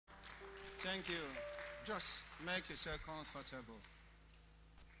Thank you. Just make yourself comfortable.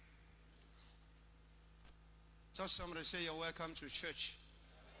 Tell somebody, say you're welcome to church.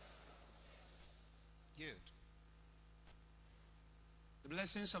 Good. The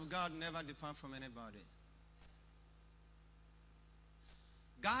blessings of God never depart from anybody.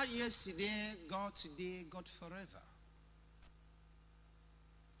 God yesterday, God today, God forever.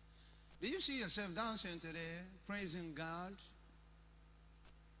 Do you see yourself dancing today, praising God?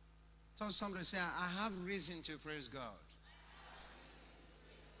 Tell somebody, say, I have reason to praise God.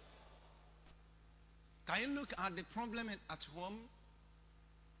 Can you look at the problem at home,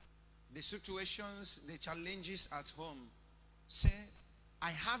 the situations, the challenges at home? Say, I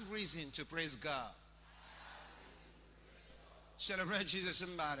have reason to praise God. Celebrate Jesus,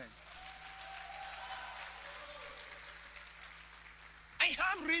 somebody. I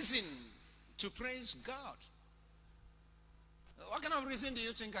have reason to praise God. What kind of reason do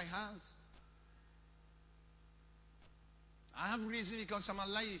you think I have? I have reason because I'm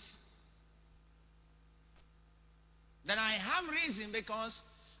alive. Then I have reason because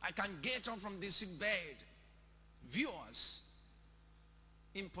I can get up from the sick bed. Viewers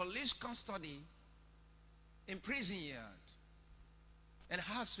in police custody, in prison yard, and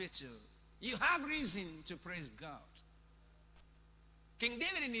hospital. You have reason to praise God. King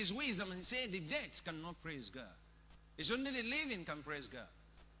David in his wisdom, he said the dead cannot praise God. It's only the living can praise God.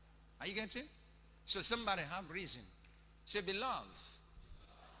 Are you getting? So somebody have reason. Say, beloved,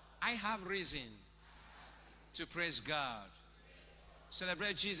 I have reason to praise God.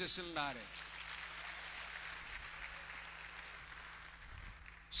 Celebrate Jesus, somebody.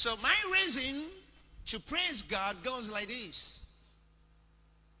 So my reason to praise God goes like this.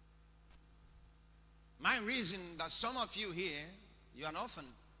 My reason that some of you here, you are an orphan.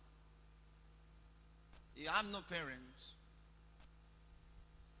 You have no parents.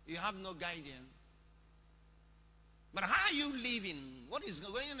 You have no guardian. But how are you living? What is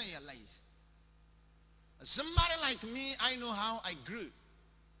going on in your life? Somebody like me, I know how I grew.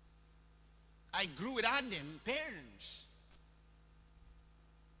 I grew without them parents.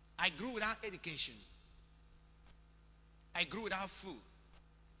 I grew without education. I grew without food.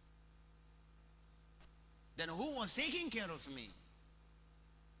 Then who was taking care of me?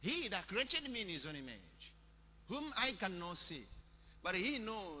 He that created me in his own image, whom I cannot see, but he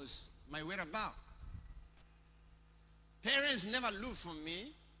knows my whereabouts. Parents never look for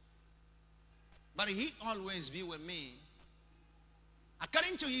me, but he always be with me.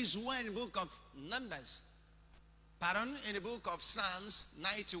 According to his word in the book of Numbers, in the book of Psalms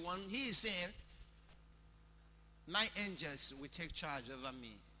 91, he said, my angels will take charge over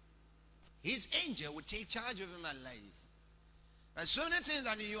me. His angel will take charge over my life. And so many things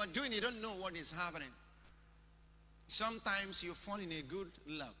that you are doing, you don't know what is happening. Sometimes you fall in a good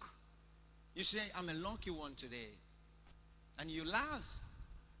luck. You say, I'm a lucky one today. And you laugh.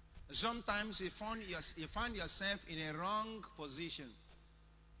 Sometimes you find yourself in a wrong position.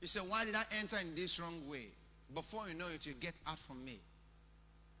 You say, why did I enter in this wrong way? Before you know it, you get out from me.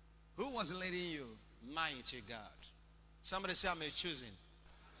 Who was leading you? Mighty God. Somebody say, I'm a choosing.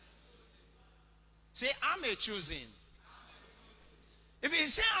 Say, I'm a choosing. If you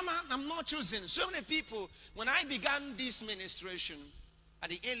say I'm not choosing, so many people, when I began this ministration at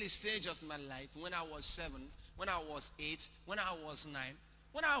the early stage of my life, when I was 7, when I was 8, when I was 9,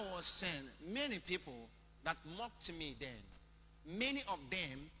 when I was 10, many people that mocked me then, many of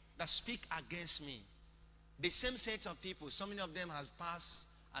them that speak against me, the same set of people, so many of them has passed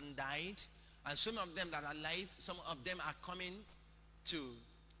and died, and some of them that are alive, some of them are coming to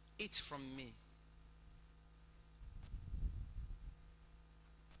eat from me.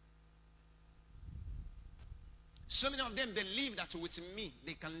 So many of them believe that with me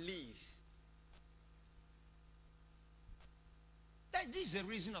they can live. This is the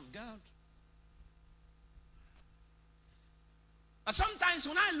reason of God. But sometimes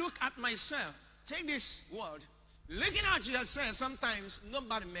when I look at myself, take this word, looking at yourself, sometimes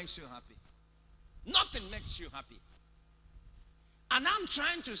nobody makes you happy. Nothing makes you happy. And I'm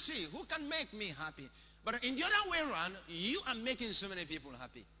trying to see who can make me happy. But in the other way around, you are making so many people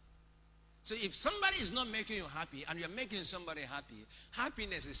happy. So if somebody is not making you happy and you're making somebody happy,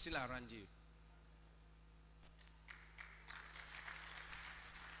 happiness is still around you.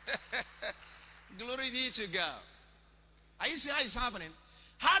 Glory be to God. Are you see how it's happening?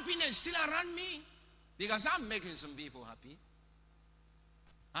 Happiness is still around me because I'm making some people happy.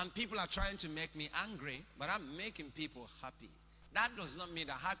 And people are trying to make me angry, but I'm making people happy. That does not mean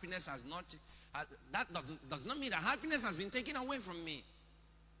that happiness has not, does not mean that happiness has been taken away from me.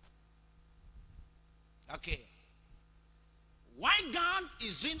 Okay. Why God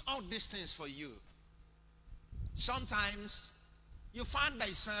is doing all these things for you? Sometimes you find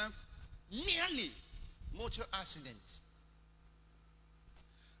yourself nearly motor accident.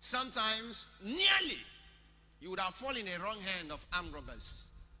 Sometimes nearly you would have fallen in the wrong hand of armed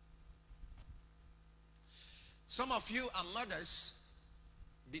robbers. Some of you are mothers.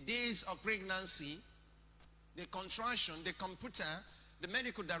 The days of pregnancy, the contraction, the computer, the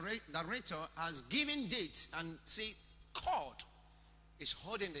medical director has given dates and say, God is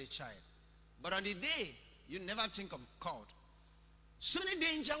holding the child. But on the day, you never think of God. So many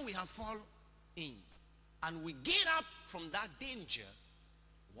danger we have fallen in. And we get up from that danger.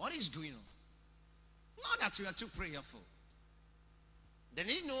 What is going on? Not that we are too prayerful. Then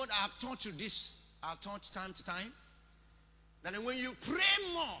you know that I've taught you this, I've taught time to time. That when you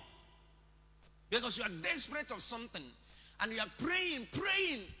pray more, because you are desperate of something, and you are praying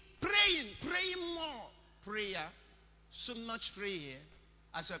more prayer, so much prayer,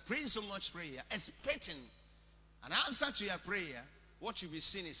 as you are praying so much prayer, expecting an answer to your prayer, what you'll be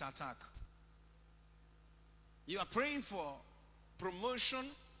seeing is attack. You are praying for promotion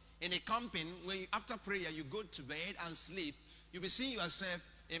in a company. When you, after prayer you go to bed and sleep, you'll be seeing yourself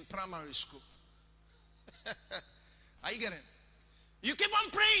in primary school. Are you getting it? You keep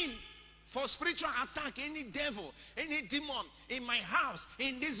on praying for spiritual attack, any devil, any demon in my house,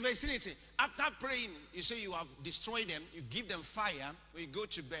 in this vicinity. After praying, you say you have destroyed them, you give them fire. When you go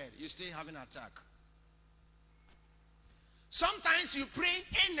to bed, you still have an attack. Sometimes you pray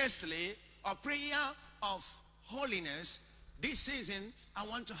earnestly a prayer of holiness. This season, I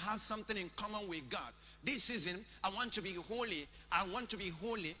want to have something in common with God. This season, I want to be holy. I want to be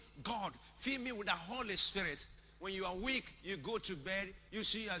holy. God, fill me with the Holy Spirit. When you are weak, you go to bed, you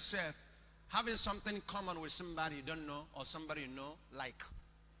see yourself having something in common with somebody you don't know or somebody you know, like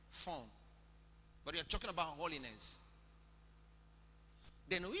phone. But you're talking about holiness.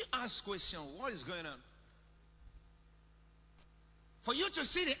 Then we ask question, what is going on? For you to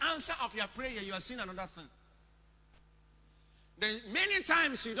see the answer of your prayer, you are seeing another thing. Then many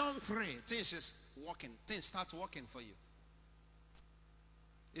times you don't pray, things is working. Things start working for you.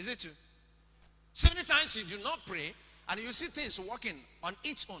 Is it true? So many times you do not pray and you see things working on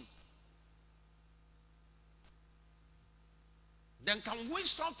its own. Then can we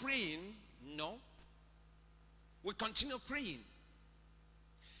stop praying? No. We continue praying.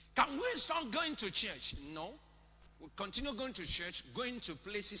 Can we stop going to church? No. We continue going to church, going to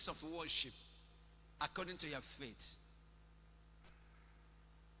places of worship according to your faith.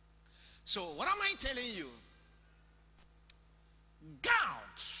 So what am I telling you? God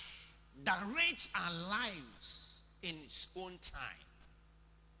directs our lives in his own time.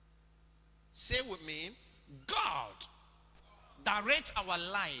 Say with me, God directs our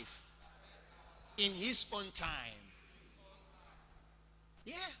life in his own time.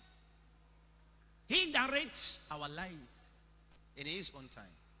 Yeah. He directs our lives in his own time.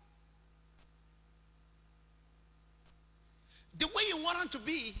 The way you want it to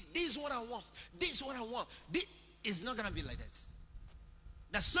be, this is what I want. This is what I want. This is not going to be like that.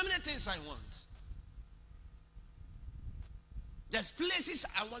 There's so many things I want. There's places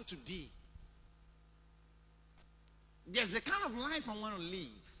I want to be. There's the kind of life I want to live.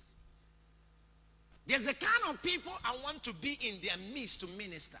 There's the kind of people I want to be in their midst to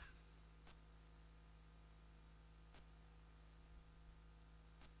minister.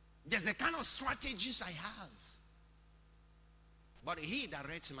 There's the kind of strategies I have. But he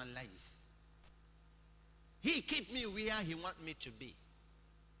directs my life. He keeps me where he wants me to be.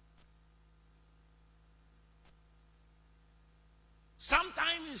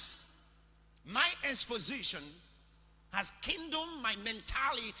 Sometimes my exposition has kindled my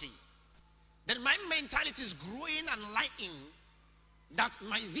mentality. Then my mentality is growing and lightening, that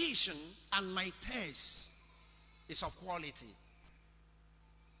my vision and my taste is of quality.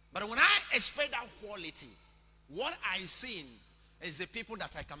 But when I expect that quality, what I see is the people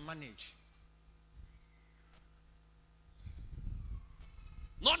that I can manage.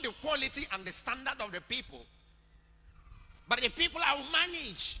 Not the quality and the standard of the people, but the people I will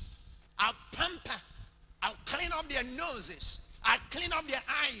manage. I'll pamper. I'll clean up their noses. I'll clean up their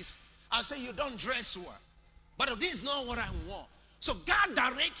eyes. I'll say, you don't dress well. But this is not what I want. So God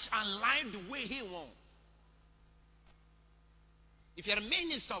directs our life the way he wants. If you're a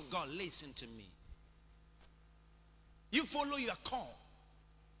minister of God, listen to me. You follow your call.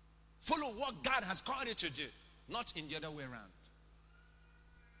 Follow what God has called you to do, not in the other way around.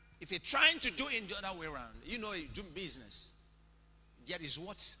 If you're trying to do it in the other way around, you know you do business. That is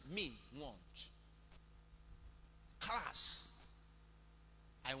what me want. Class,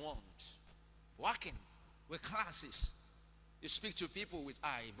 I want. Working with classes, You speak to people with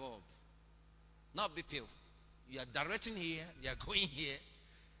eye, Bob, not BPO. You are directing here, they are going here.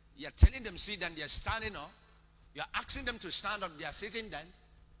 You are telling them sit and they are standing up. You are asking them to stand up, they are sitting down.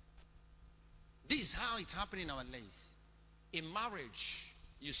 This is how it's happening in our life. In marriage,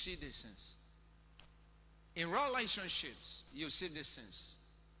 you see these things. In relationships, you see these things.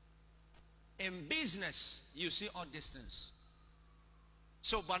 In business, you see all these things.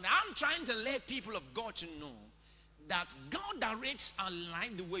 So, but I'm trying to let people of God to know that God directs our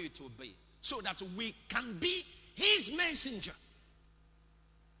life the way to obey, so that we can be His messenger.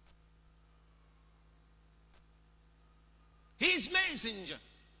 His messenger.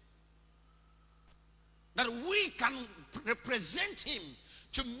 That we can represent Him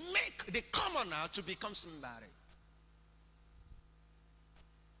to make the commoner to become somebody.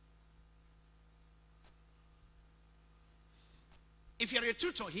 If you're a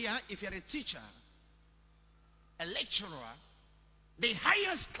tutor here, if you're a teacher, a lecturer, the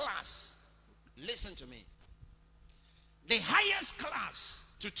highest class, listen to me, the highest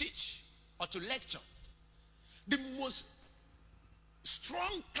class to teach or to lecture, the most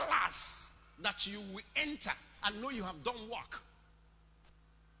strong class that you will enter and know you have done work,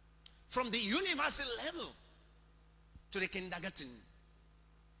 from the university level to the kindergarten,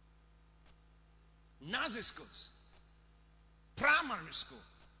 nursery schools, primary school,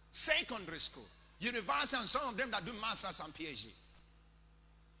 secondary school, university, and some of them that do masters and PhD.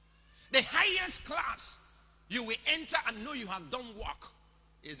 The highest class you will enter and know you have done work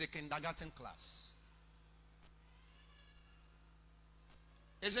is the kindergarten class.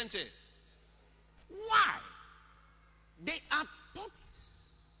 Isn't it? Why? They are puppies.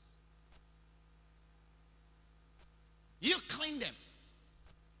 You clean them.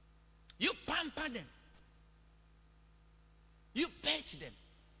 You pamper them. You pet them.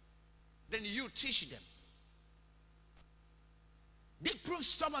 Then you teach them. They prove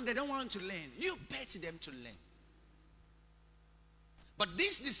stubborn, they don't want to learn. You pet them to learn. But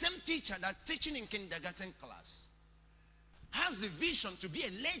this the same teacher that teaching in kindergarten class has the vision to be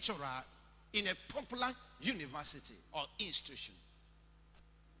a lecturer in a popular university or institution.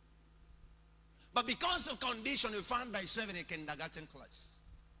 But because of condition, you find thyself in a kindergarten class.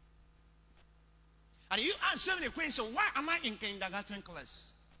 And you ask yourself the question, why am I in kindergarten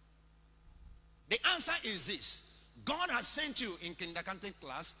class? The answer is this. God has sent you in kindergarten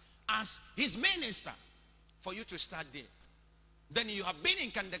class as His minister for you to start there. Then you have been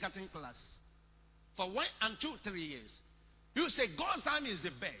in kindergarten class for 1 and 2, 3 years. You say God's time is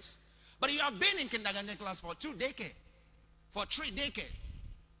the best. But you have been in kindergarten class for 2 decades, for 3 decades,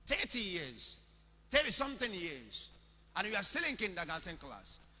 30 years, 30-something years. And you are still in kindergarten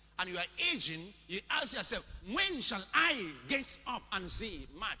class. And you are aging, you ask yourself, when shall I get up and see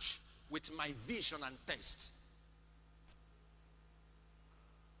match with my vision and taste?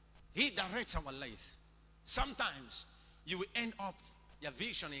 He directs our life. Sometimes you will end up your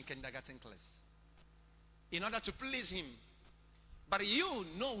vision in kindergarten class in order to please Him. But you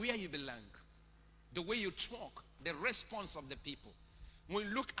know where you belong. The way you talk, the response of the people. When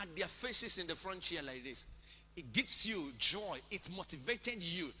you look at their faces in the front chair like this, it gives you joy. It motivated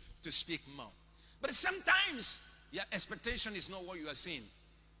you to speak more. But sometimes your expectation is not what you are seeing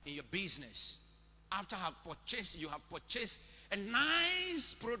in your business. After you have purchased a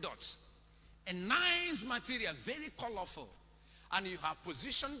nice product, a nice material, very colorful, and you have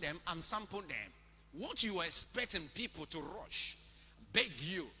positioned them and sampled them. What you are expecting people to rush, beg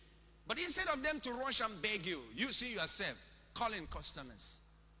you. But instead of them to rush and beg you, you see yourself calling customers.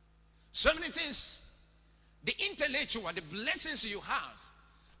 So many things, the intellectual, the blessings you have,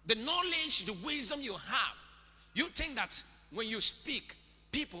 the knowledge, the wisdom you have, you think that when you speak,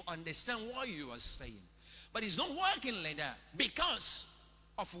 people understand what you are saying. But it's not working like that because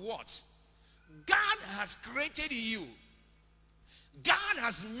of what? God has created you. God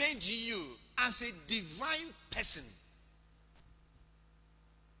has made you as a divine person.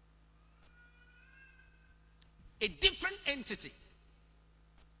 A different entity.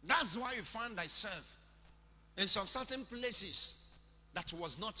 That's why you find thyself in some certain places that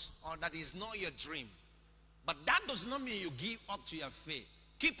was not, or that is not your dream. But that does not mean you give up to your faith.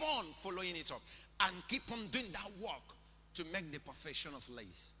 Keep on following it up and keep on doing that work to make the perfection of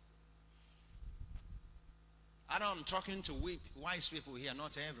life. I know I'm talking to wise people here,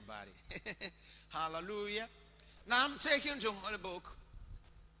 not everybody. Hallelujah. Now I'm taking to the Holy Book.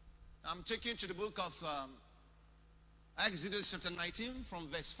 I'm taking to the book of Exodus chapter 19 from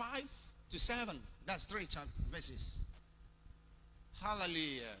verse 5 to 7. That's 3 verses.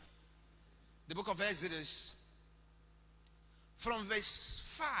 Hallelujah. The book of Exodus from verse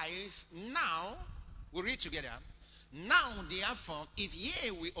 5. Now, we read together. Now therefore, if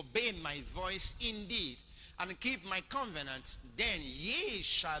ye will obey my voice indeed, and keep my covenant, then ye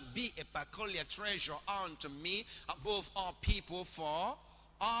shall be a peculiar treasure unto me above all people, for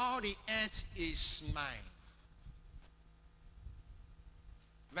all the earth is mine.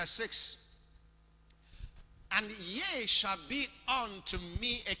 Verse 6. And ye shall be unto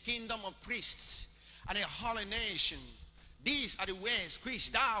me a kingdom of priests and a holy nation. These are the words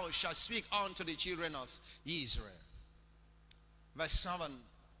which thou shalt speak unto the children of Israel. Verse 7.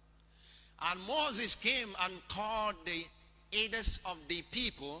 And Moses came and called the elders of the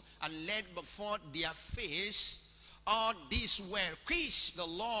people and led before their face all these words which the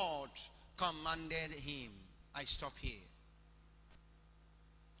Lord commanded him. I stop here.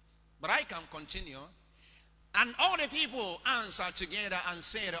 But I can continue. And all the people answered together and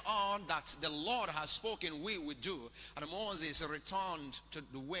said, all that the Lord has spoken we will do. And Moses returned to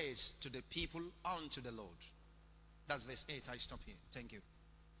the ways to the people unto the Lord. That's verse 8. I stop here. Thank you.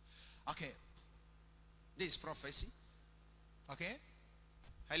 Okay. This is prophecy. Okay.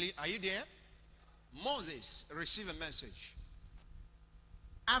 Are you there? Moses received a message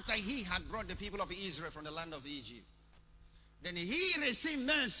after he had brought the people of Israel from the land of Egypt. Then he received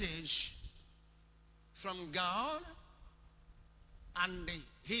message from God, and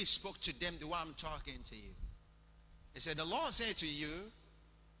he spoke to them the way I'm talking to you. He said, the Lord said to you,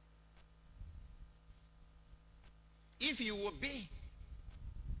 if you obey,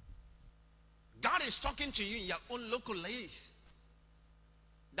 God is talking to you in your own local life.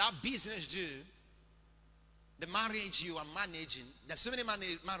 That business do, the marriage you are managing, there's so many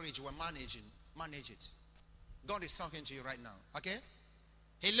marriage you are managing, manage it. God is talking to you right now. Okay?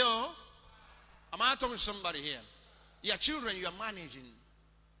 Hello? Am I talking to somebody here? Your children you are managing.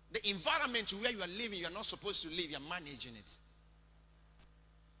 The environment where you are living, you are not supposed to live, you are managing it.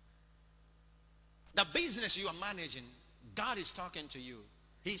 The business you are managing, God is talking to you.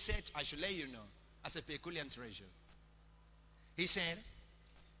 He said, I should let you know, as a peculiar treasure. He said,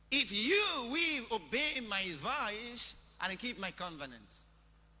 if you will obey my voice and keep my covenant.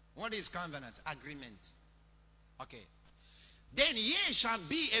 What is covenant? Agreement. Okay. Then ye shall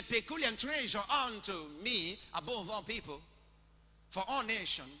be a peculiar treasure unto me above all people, for all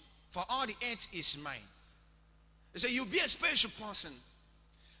nations, for all the earth is mine. He said, you be a special person.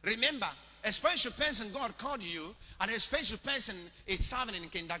 Remember, a special person God called you, and a special person is serving in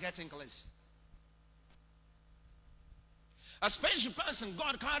kindergarten class. A special person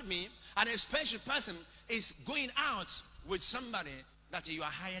God called me, and a special person is going out with somebody that you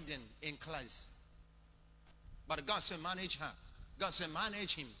are hired in class. But God said, manage her. God said,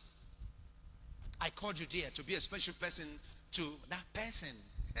 manage him. I called you there to be a special person to that person.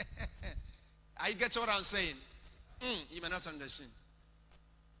 I get what I'm saying? You may not understand.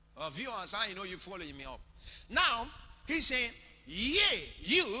 Viewers, I know you following me up. Now, he said, yea,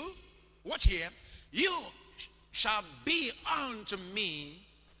 you, watch here, you shall be unto me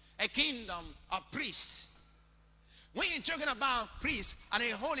a kingdom of priests. When you're talking about priests and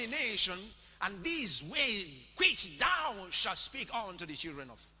a holy nation, and these ways which thou shalt speak unto the children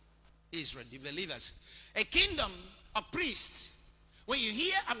of Israel, the believers, a kingdom of priests. When you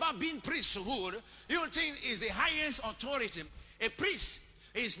hear about being priesthood, you think is the highest authority. A priest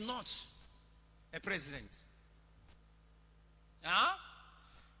is not a president. Huh?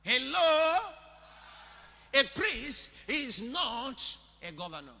 Hello? A priest is not a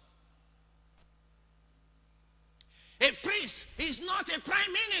governor. A priest is not a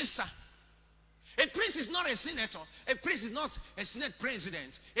prime minister. A priest is not a senator. A priest is not a senate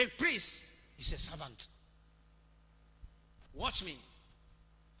president. A priest is a servant. Watch me.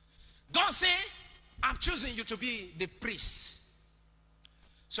 God said, I'm choosing you to be the priest.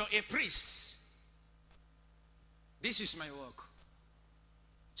 So a priest, this is my work.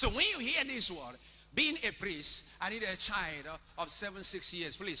 So when you hear this word, being a priest, I need a child of 7, 6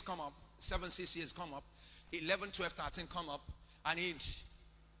 years. Please come up. 7, 6 years, come up. 11, 12, 13, come up. I need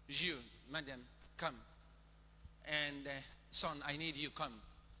you, madam, come. And son, I need you, come.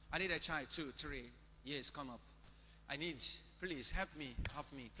 I need a child, 2, 3 years, come up. I need, please, help me,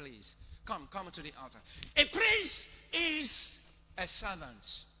 please. Come to the altar. A priest is a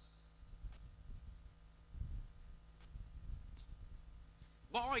servant.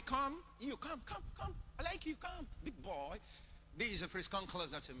 Boy, come. You come. I like you, come. Big boy. This is a priest. Come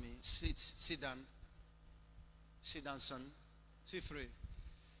closer to me. Sit down. Sit down, son. Feel free.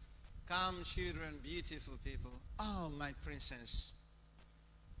 Come, children, beautiful people. Oh, my princess.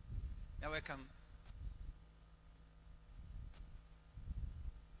 You're welcome.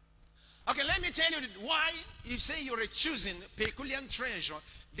 Okay, let me tell you why you say you're choosing peculiar treasure.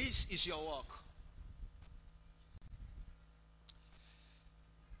 This is your work.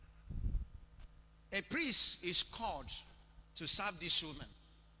 A priest is called to serve this woman.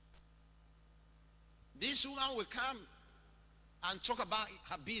 This woman will come and talk about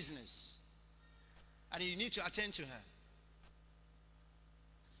her business, and you need to attend to her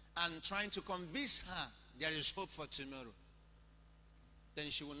and trying to convince her there is hope for tomorrow. Then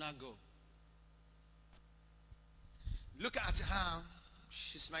she will not go. Look at her.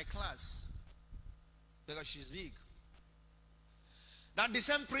 She's my class because she's big. That the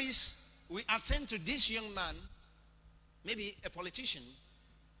same priest will attend to this young man, maybe a politician.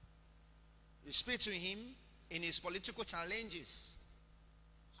 You speak to him in his political challenges,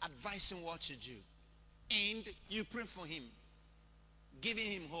 advise him what to do, and you pray for him, giving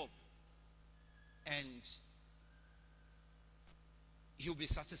him hope, and he'll be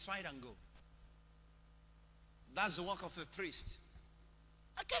satisfied and go. That's the work of a priest.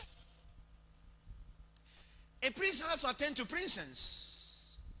 Okay. A priest has to attend to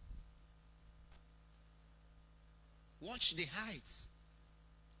princess. Watch the height,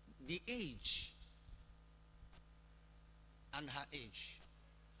 the age, and her age.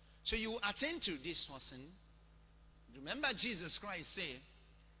 So you attend to this person. Remember Jesus Christ said,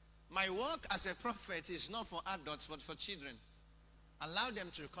 my work as a prophet is not for adults but for children. Allow them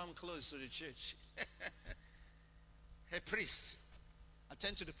to come close to the church. A priest,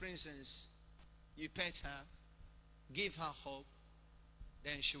 attend to the princess. You pet her, give her hope,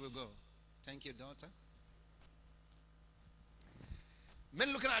 then she will go. Thank you, daughter.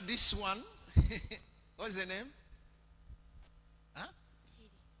 Men looking at this one. What's the name? Huh? Jerry.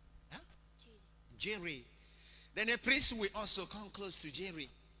 Huh? Jerry. Then a priest will also come close to Jerry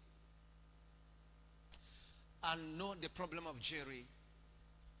and know the problem of Jerry.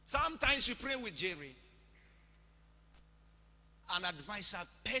 Sometimes you pray with Jerry and advise her,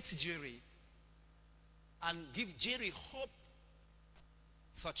 pet Jerry, and give Jerry hope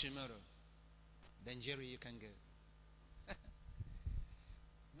for tomorrow. Then Jerry, you can go.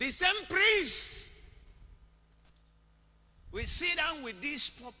 The same priest will sit down with this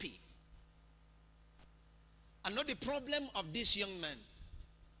puppy and know the problem of this young man.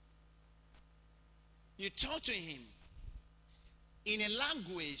 You talk to him in a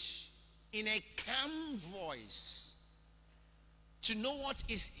language, in a calm voice, to know what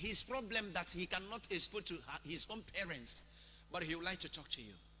is his problem that he cannot expose to his own parents, but he would like to talk to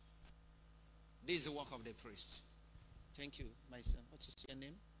you. This is the work of the priest. Thank you, my son. What is your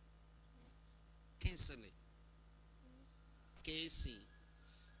name? Kinsley. Casey.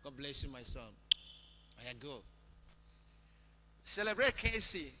 God bless you, my son. I go. Celebrate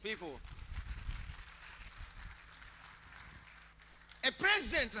Casey, people. A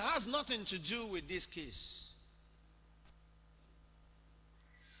president has nothing to do with this case.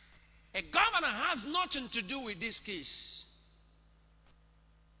 A governor has nothing to do with this case.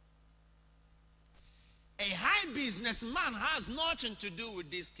 A high businessman has nothing to do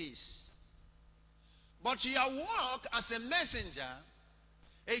with this case. But your work as a messenger,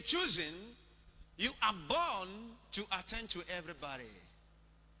 a chosen, you are born to attend to everybody.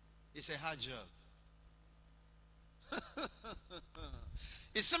 It's a hard job.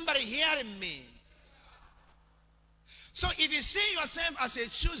 Is somebody hearing me? So if you see yourself as a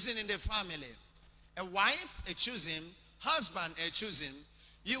chosen in the family, a wife, a chosen, husband, a chosen,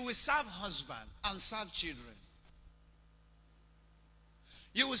 you will serve husband and serve children.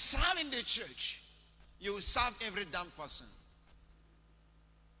 You will serve in the church. You will serve every damn person.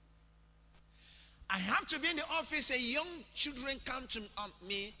 I have to be in the office, a young children come to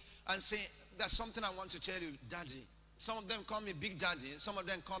me and say, there's something I want to tell you, Daddy. Some of them call me Big Daddy. Some of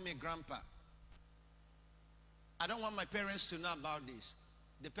them call me Grandpa. I don't want my parents to know about this.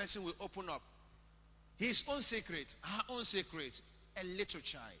 The person will open up his own secret, her own secret, a little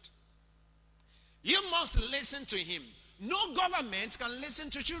child. You must listen to him. No government can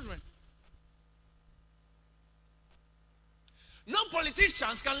listen to children. No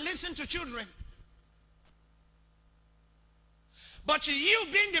politicians can listen to children. But you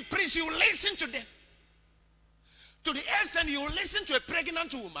being the priest, you listen to them. To the extent you listen to a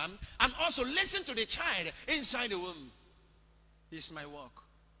pregnant woman and also listen to the child inside the womb. It's my work.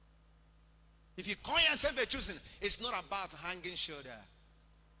 If you call yourself a chosen, it's not about hanging shoulder.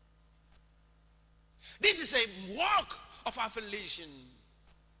 This is a work of affiliation.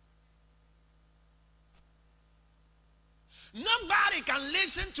 Nobody can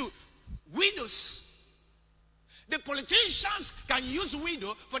listen to widows. The politicians can use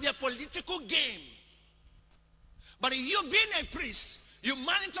widow for their political game. But you being a priest, you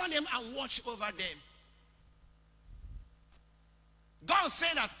monitor them and watch over them. God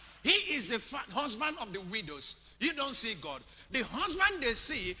said that he is the husband of the widows. You don't see God. The husband they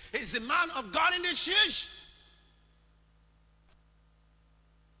see is the man of God in the church.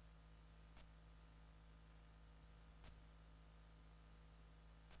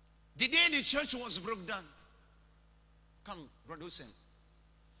 The day the church was broke down. Come, Brother Hussein.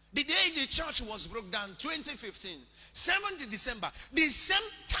 The day the church was broke down, 2015, 7th December, the same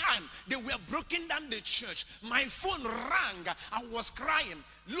time they were breaking down the church, my phone rang. I was crying.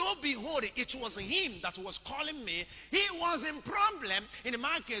 Lo behold, it was him that was calling me. He was in problem in the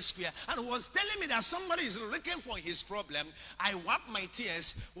market square and was telling me that somebody is looking for his problem. I wiped my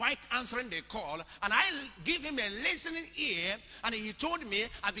tears while answering the call, and I give him a listening ear, and he told me.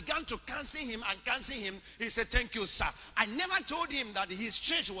 I began to counsel him and counsel him. He said, thank you, sir. I never told him that his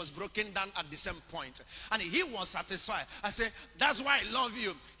church was broken down at the same point, and he was satisfied. I said, that's why I love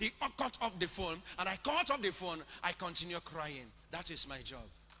you. He cut off the phone, and I cut off the phone. I continue crying. That is my job.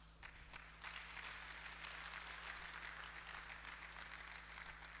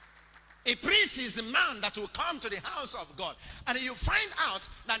 A priest is the man that will come to the house of God. And you find out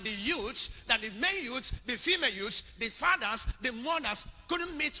that the youths, that the male youths, the female youths, the fathers, the mothers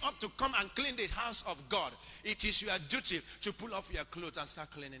couldn't meet up to come and clean the house of God. It is your duty to pull off your clothes and start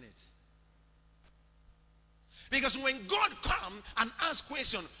cleaning it. Because when God come and ask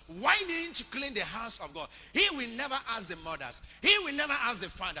question, why didn't you clean the house of God? He will never ask the mothers. He will never ask the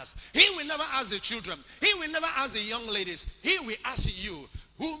fathers. He will never ask the children. He will never ask the young ladies. He will ask you,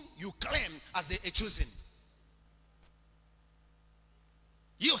 whom you claim as the chosen.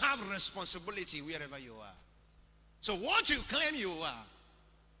 You have responsibility wherever you are. So what you claim you are,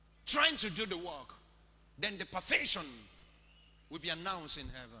 trying to do the work, then the perfection will be announced in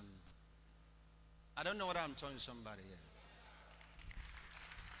heaven. I don't know what I'm telling somebody here.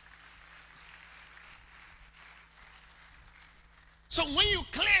 So when you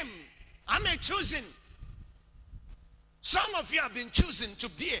claim, I'm a chosen, some of you have been chosen to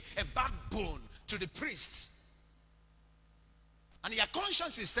be a backbone to the priests. And your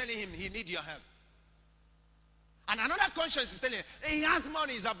conscience is telling him he needs your help. And another conscience is telling him he has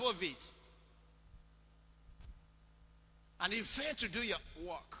money, is above it. And he failed to do your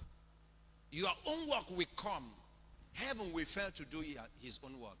work. Your own work will come. Heaven will fail to do his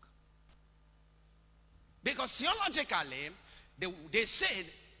own work. Because theologically, they said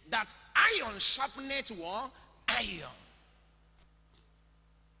that iron sharpeneth iron.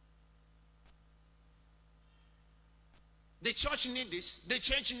 The church need this. The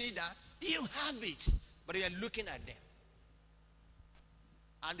church need that. You have it. But you are looking at them.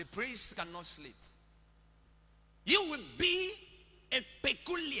 And the priests cannot sleep. You will be a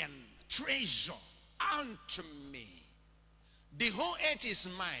peculiar treasure unto me. The whole earth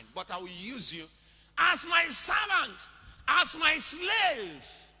is mine, but I will use you as my servant, as my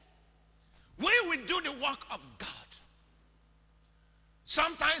slave. We will do the work of God.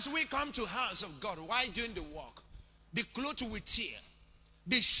 Sometimes we come to house of God while doing the work. The clothes will tear,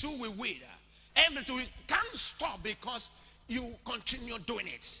 the shoe will wither, everything. We can't stop because you continue doing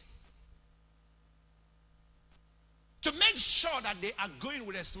it. To make sure that they are going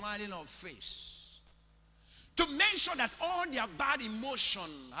with a smiling of face. To make sure that all their bad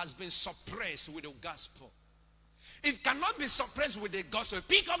emotion has been suppressed with the gospel. If it cannot be suppressed with the gospel,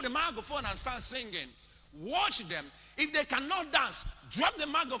 pick up the microphone and start singing. Watch them. If they cannot dance, drop the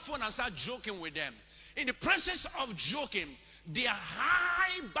microphone and start joking with them. In the process of joking, their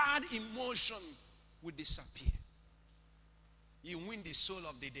high bad emotion will disappear. You win the soul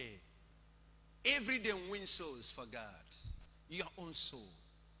of the day. Every day win souls for God. Your own soul.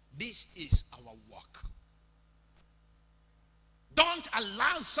 This is our work. Don't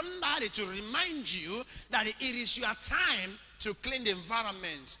allow somebody to remind you that it is your time to clean the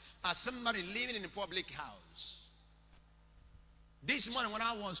environment as somebody living in a public house. This morning when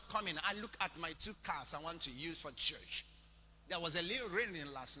I was coming, I looked at my 2 cars I want to use for church. There was a little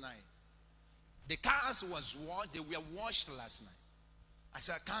raining last night. The cars was washed, they were washed last night. I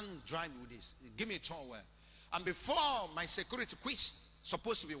said, I can't drive with this. Give me a towel. And before my security quit,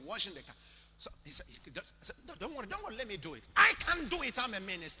 supposed to be washing the car. So he said, I said, no, don't worry, let me do it. I can do it, I'm a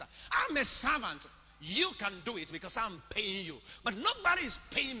minister. I'm a servant. You can do it because I'm paying you. But nobody is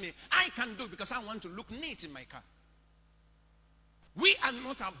paying me. I can do it because I want to look neat in my car. We are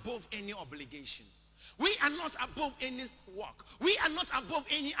not above any obligation. We are not above any work. We are not above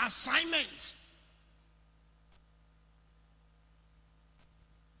any assignment.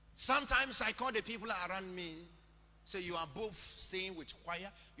 Sometimes I call the people around me, say, you are both staying with choir.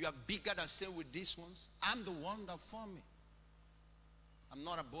 You are bigger than staying with these ones. I'm the one that formed me. I'm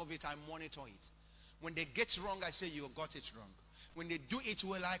not above it. I monitor it. When they get wrong, I say, you got it wrong. When they do it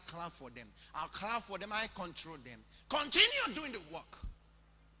well, I clap for them. I'll clap for them, I control them. Continue doing the work.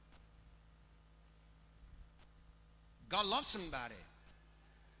 God loves somebody.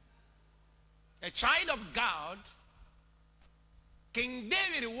 A child of God, King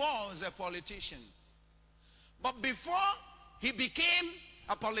David was a politician. But before he became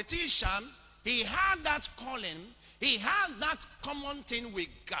a politician, he had that calling. He has that common thing with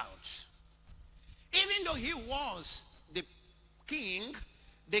God. Even though he was the king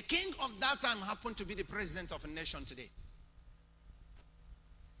of that time happened to be the president of a nation today.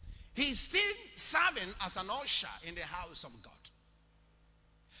 He's still serving as an usher in the house of God.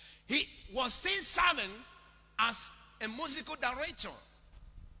 He was still serving as a musical director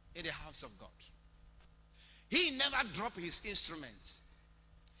in the house of God. He never dropped his instruments.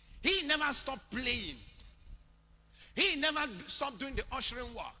 He never stopped playing. He never stopped doing the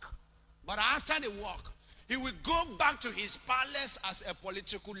ushering work. But after the work, he will go back to his palace as a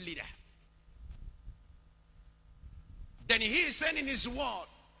political leader. Then he is saying in his word,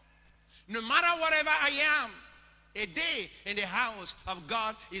 no matter whatever I am, a day in the house of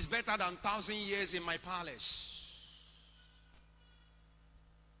God is better than 1,000 years in my palace.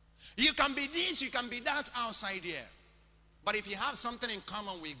 You can be this, you can be that outside here. But if you have something in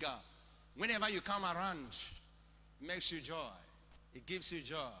common with God, whenever you come around, it makes you joy. It gives you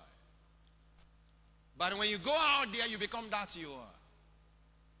joy. But when you go out there, you become that you are.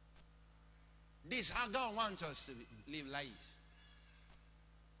 This is how God wants us to live life.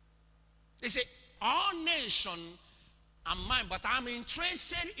 They say, all nations are mine, but I'm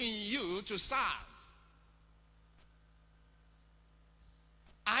interested in you to serve.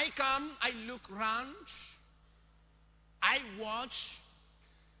 I come, I look around, I watch.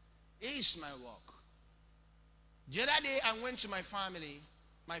 It's my work. The other day, I went to my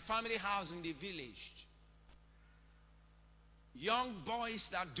family house in the village. Young boys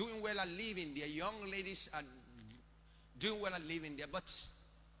that are doing well are living there. Young ladies are doing well and living there. But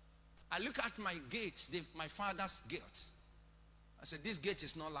I look at my gates, my father's gate. I said, this gate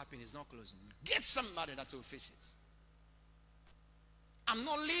is not lapping, it's not closing. Get somebody that will fix it. I'm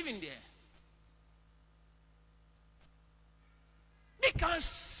not living there.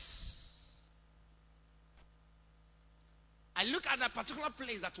 Because I look at a particular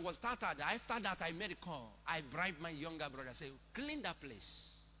place that was started. After that, I made a call. I bribed my younger brother. I said, clean that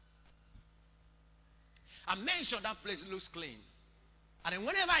place. I made sure that place looks clean. And then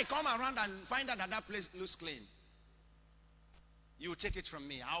whenever I come around and find out that place looks clean, you take it from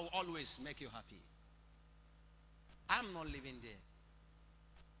me. I'll always make you happy. I'm not living there.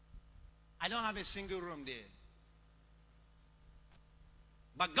 I don't have a single room there.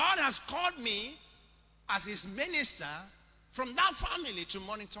 But God has called me as his minister from that family to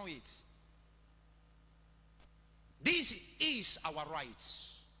monitor it. This is our right.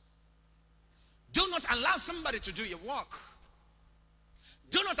 Do not allow somebody to do your work.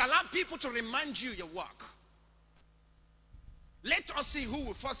 Do not allow people to remind you your work. Let us see who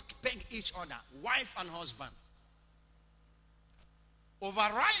will first peg each other, wife and husband.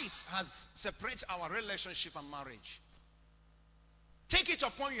 Overright has separated our relationship and marriage. Take it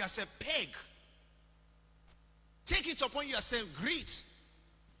upon yourself, peg. Take it upon yourself, greet.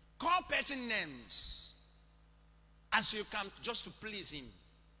 Call petty names as you come just to please him.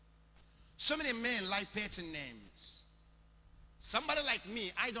 So many men like petty names. Somebody like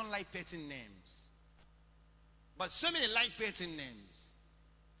me, I don't like petty names. But so many like petty names.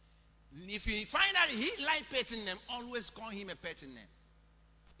 If you find out he like petty name, always call him a petty name.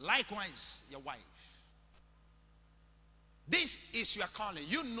 Likewise, your wife. This is your calling.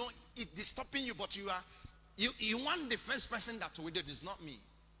 You know it is stopping you, but you want the first person that will do it. It's not me.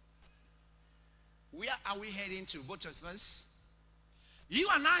 Where are we heading to, both of us? You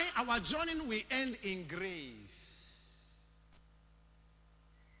and I, our journey will end in grave.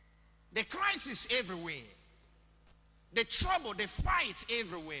 The crisis everywhere. The trouble, the fight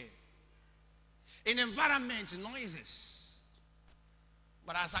everywhere. In environment, noises.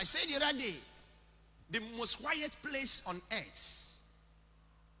 But as I said the other day, the most quiet place on earth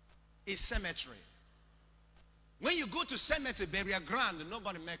is cemetery. When you go to cemetery, burial ground,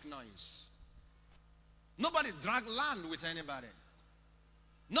 nobody make noise. Nobody drag land with anybody.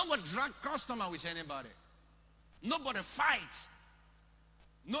 Nobody drag customer with anybody. Nobody fight.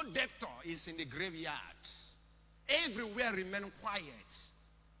 No debtor is in the graveyard. Everywhere remain quiet.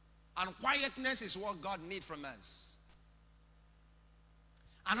 And quietness is what God needs from us.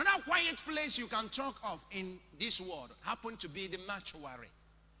 Another quiet place you can talk of in this world happen to be the mortuary.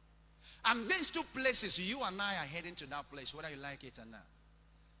 And these two places, you and I are heading to that place, whether you like it or not.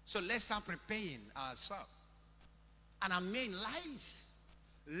 So let's start preparing ourselves. and are made life.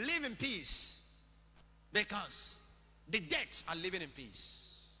 Live in peace, because the dead are living in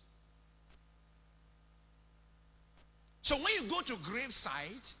peace. So when you go to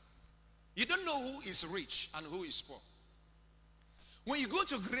graveside, you don't know who is rich and who is poor. When you go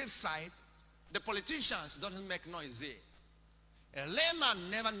to graveside, the politicians don't make noise there. A layman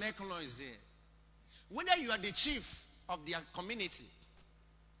never make noise there. Whether you are the chief of their community,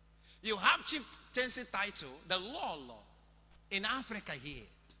 you have chieftaincy title, the law in Africa here,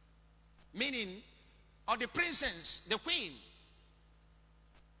 meaning, or the princess, the queen.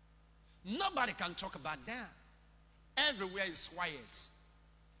 Nobody can talk about that. Everywhere is quiet.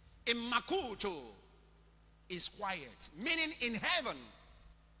 In Makuto is quiet, meaning in heaven.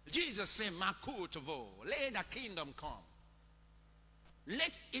 Jesus said, Makutovo, let the kingdom come.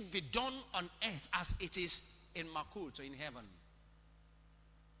 Let it be done on earth as it is in Makuto, in heaven.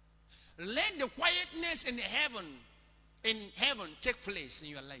 Let the quietness in heaven take place in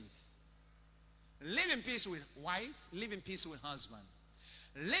your life. Live in peace with wife, live in peace with husband.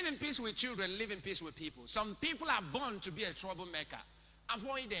 Live in peace with children, live in peace with people. Some people are born to be a troublemaker.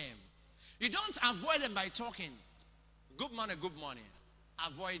 Avoid them. You don't avoid them by talking. Good morning, good morning.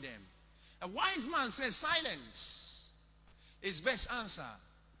 Avoid them. A wise man says silence is best answer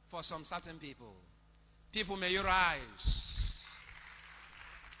for some certain people. People, may you rise.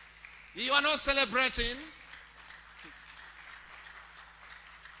 You are not celebrating.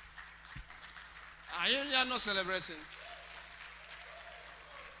 You are not celebrating.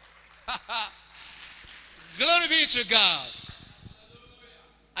 Glory be to God.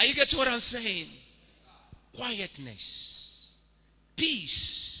 Are you getting what I'm saying? Quietness,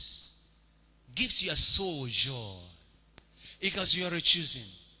 peace gives your soul joy, because you are choosing.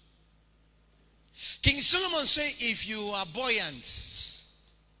 King Solomon said, if you are buoyant,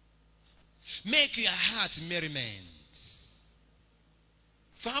 make your heart merriment.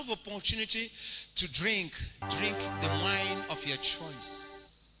 If you have opportunity to drink the wine of your choice.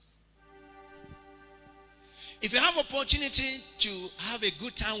 If you have opportunity to have a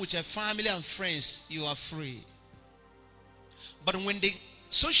good time with your family and friends, you are free. But when the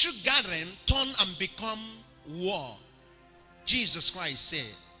social gathering turn and become war, Jesus Christ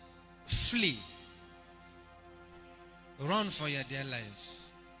said, flee. Run for your dear life.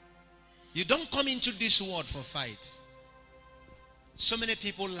 You don't come into this world for fight. So many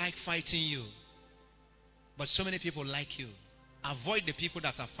people like fighting you, but so many people like you. Avoid the people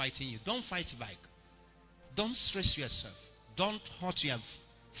that are fighting you. Don't fight back. Don't stress yourself. Don't hurt your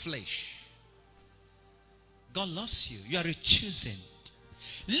flesh. God loves you. You are choosing.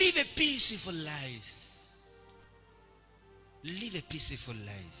 Live a peaceful life. Live a peaceful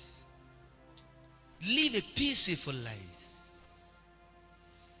life. Live a peaceful life.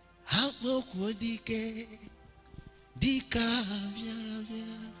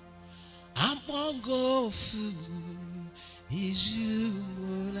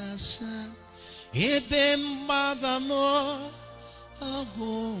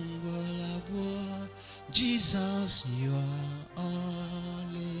 Jesus, you are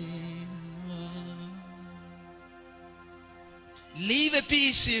all in one. Live a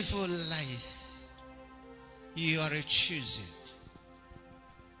peaceful life. You are choosing.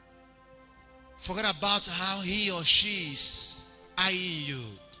 Forget about how he or she is eyeing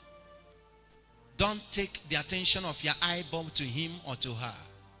you. Don't take the attention of your eyeball to him or to her.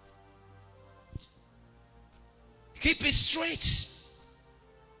 Keep it straight.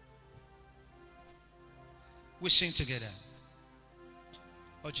 We sing together.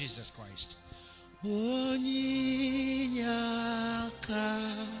 Oh, Jesus Christ. Onyinyaka,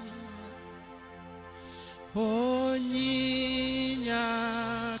 onyinyaka,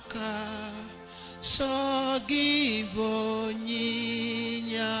 sogibo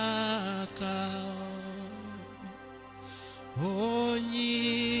onyinyaka,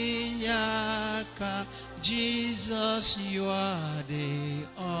 onyinyaka. Jesus, you are the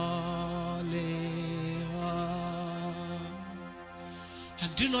only one.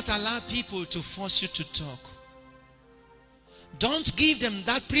 And do not allow people to force you to talk. Don't give them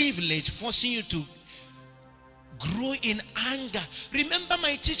that privilege, forcing you to grow in anger. Remember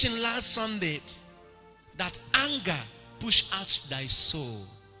my teaching last Sunday, that anger pushes out thy soul.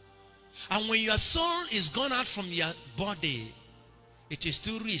 And when your soul is gone out from your body, it is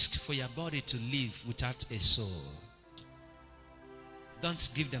too risky for your body to live without a soul. Don't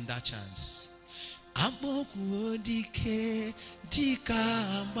give them that chance. Dike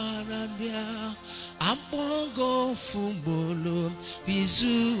dika marabia abongo fumbolo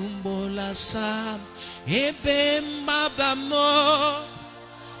bizumbola sam ebe mabamo.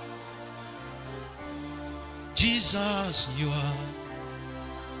 Jesus, you are.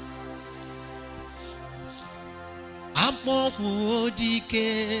 Amokudike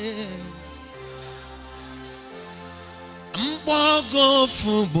Mbogo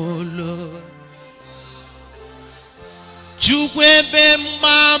fubolo Chukwebe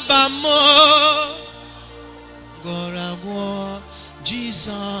mabamo Goragwo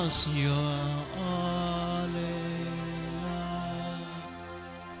Jesus, you are.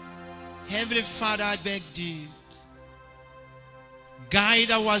 Heavenly Father, I beg thee,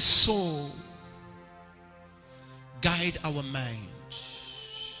 guide our soul, guide our mind,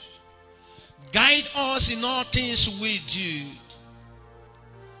 guide us in all things we do.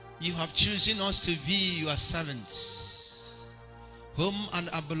 You have chosen us to be your servants, home and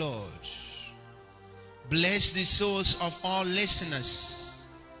abroad. Bless the souls of all listeners.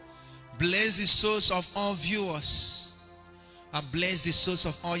 Bless the souls of all viewers. And bless the souls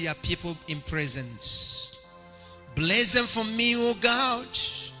of all your people in presence. Bless them for me, O God.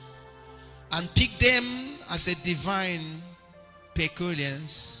 And pick them as a divine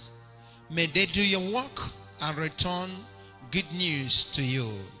peculiarness. May they do your work and return good news to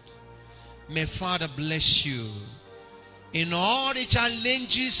you. May Father bless you. In all the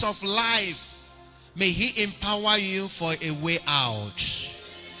challenges of life, may He empower you for a way out.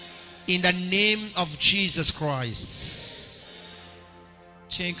 In the name of Jesus Christ.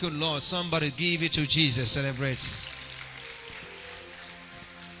 Thank you, Lord. Somebody give it to Jesus. Celebrate.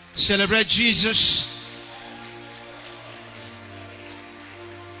 Celebrate Jesus.